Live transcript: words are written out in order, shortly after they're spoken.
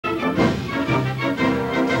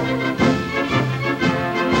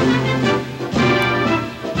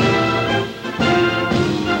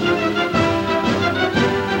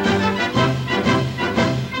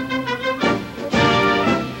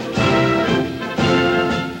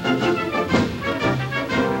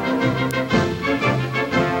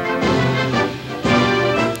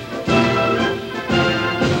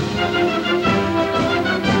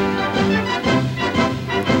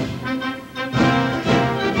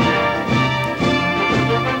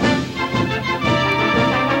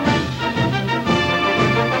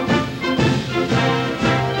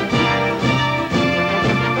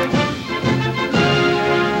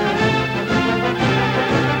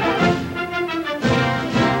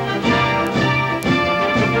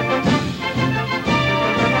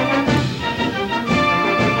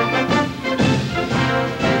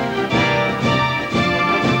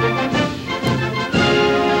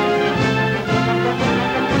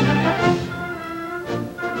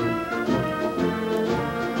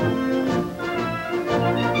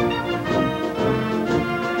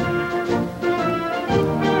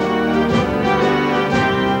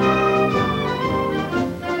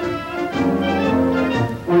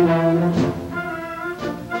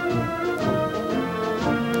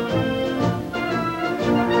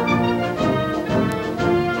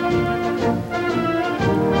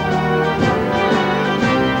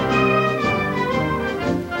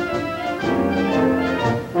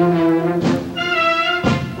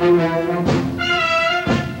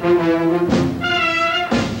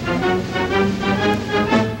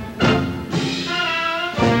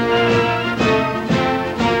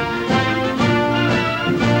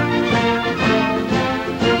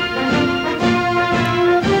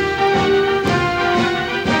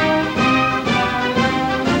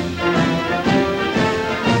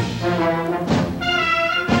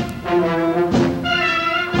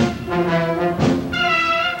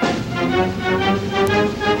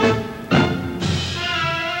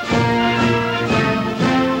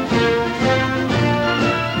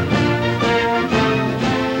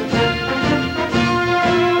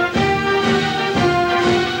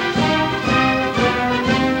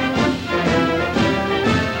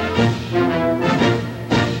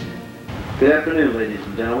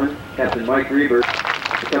Captain Mike Reber.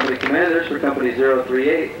 The company commanders for Company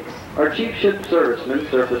 038 are Chief Ship Serviceman,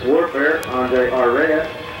 Surface Warfare, Andre R. Reyes,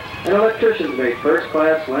 and Electricians Mate First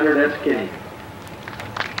Class Leonard S. Kinney.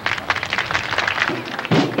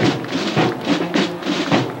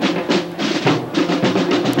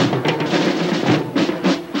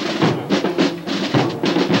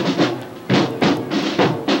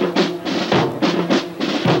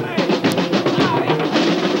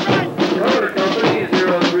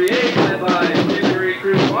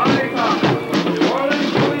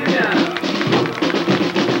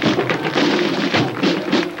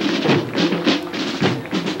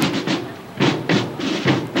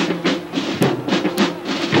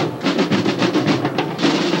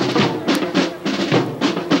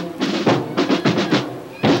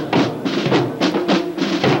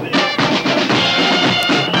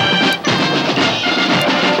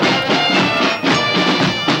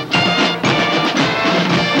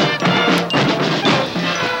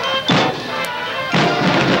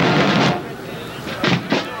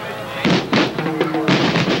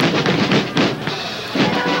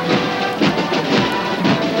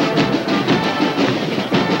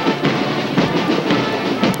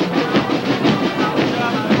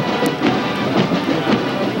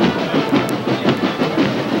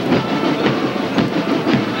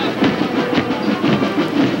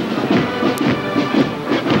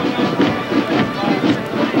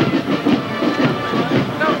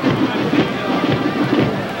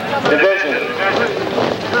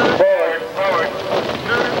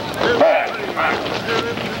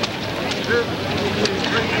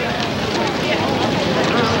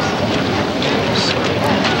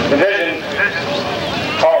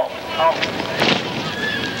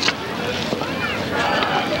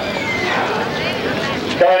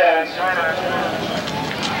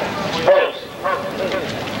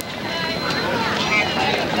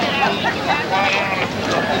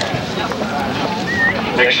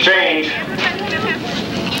 Exchange.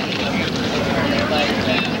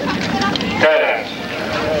 Guidance.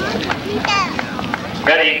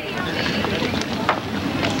 Ready.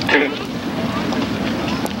 2.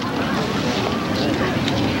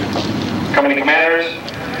 Company commanders.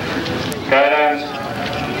 Guidance.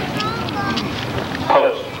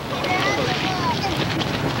 Post.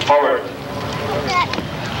 Forward.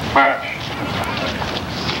 March.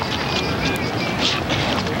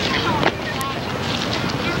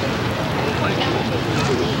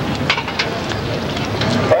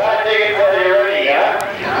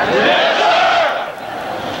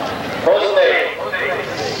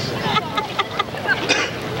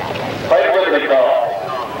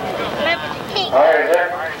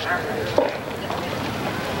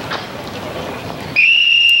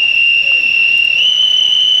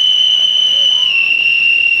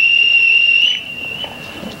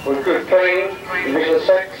 With good training, Division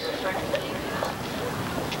 6.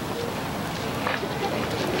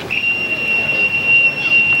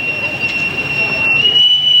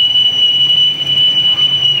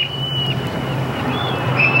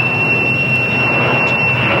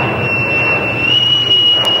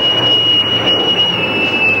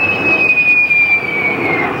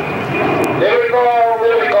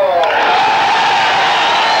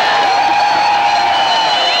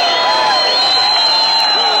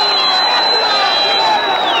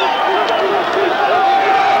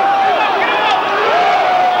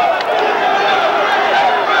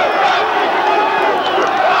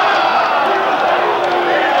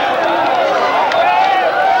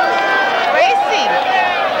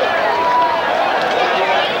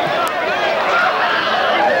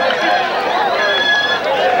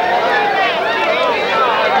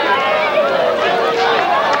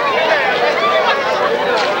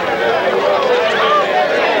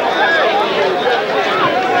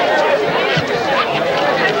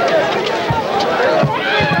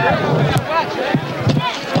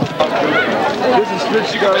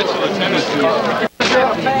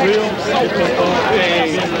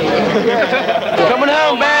 Coming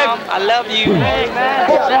home, babe. I love you. Hey, man.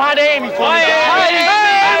 Say hi to Amy for me. Hi,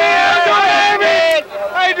 Amy.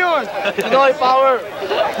 How you doing? Noise power.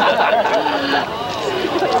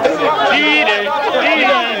 D-Day,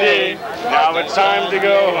 D-Day. Now it's time to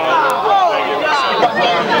go home.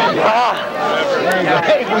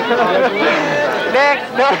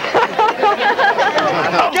 Next, no.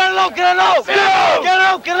 Get low, get low. Get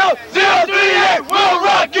low, get low. 038 will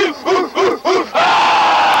rock you.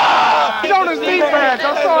 He's on his knee pads. I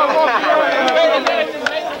saw him walking around.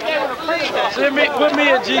 Put me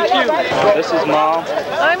at GQ. This is Mom.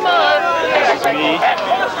 I'm Mom. This is me.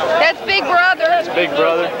 That's Big Brother. That's Big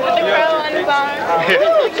Brother. With the crown on his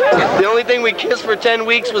arm. The only thing we kissed for 10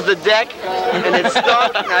 weeks was the deck, and it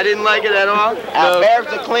stunk. I didn't like it at all. Our bags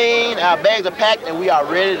are clean, our bags are packed, and we are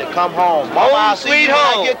ready to come home. Mama, I'll see you when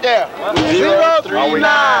I get there. 039.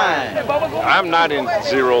 I'm not in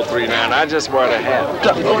 039. I just wear the hat.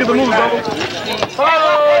 Look at the movie,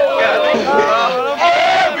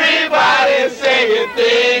 Everybody's saying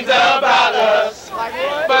things about us,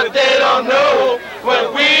 but they don't know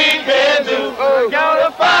what we can do. We're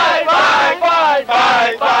gonna fight, fight, fight,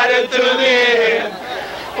 fight, fight until the end.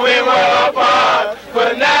 We were apart.